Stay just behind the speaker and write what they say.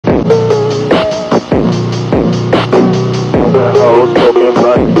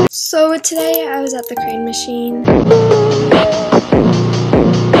So today I was at the crane machine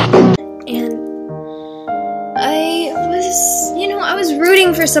and I was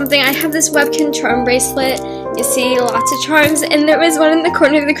rooting for something. I have this Webkin charm bracelet. You see lots of charms, and there was one in the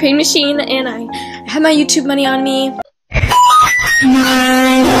corner of the crane machine, and I had my YouTube money on me. I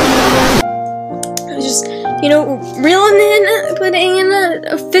was just, reeling in, putting in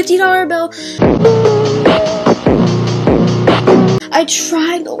a $50 bill. I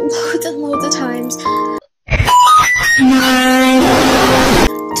tried loads and loads of times to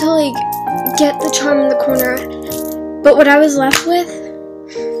get the charm in the corner, but what I was left with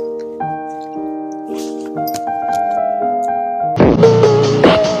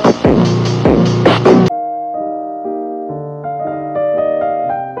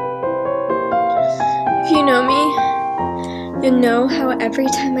if you know me, you know how every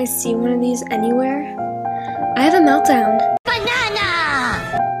time I see one of these anywhere, I have a meltdown.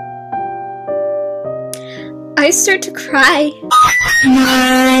 I start to cry.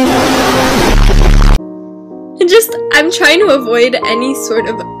 And I'm trying to avoid any sort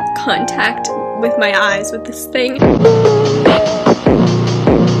of contact with my eyes with this thing.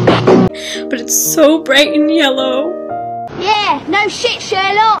 But it's so bright and yellow. Yeah, no shit,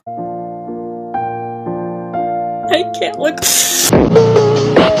 Sherlock. I can't look.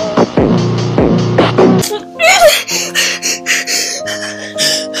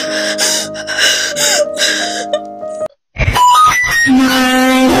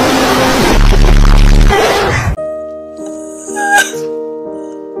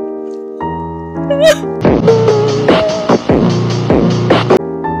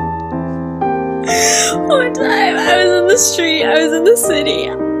 One time I was in the street, I was in the city,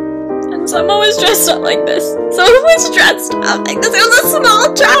 and someone was dressed up like this. Someone was dressed up like this. It was a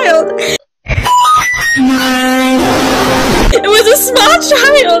small child. It was a small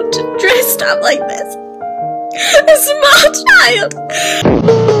child dressed up like this. A small child.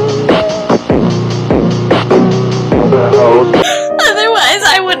 Otherwise,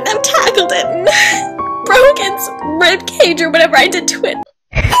 I wouldn't have tackled it and broke its rib cage or whatever I did to it.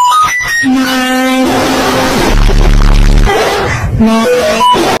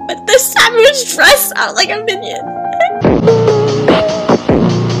 But this time it was dressed out like a minion.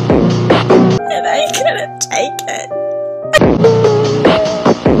 And I couldn't take it.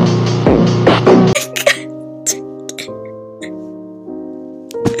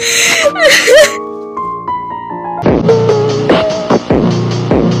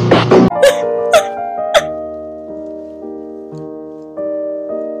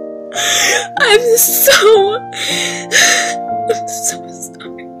 I'm so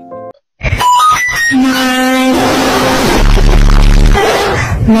sorry.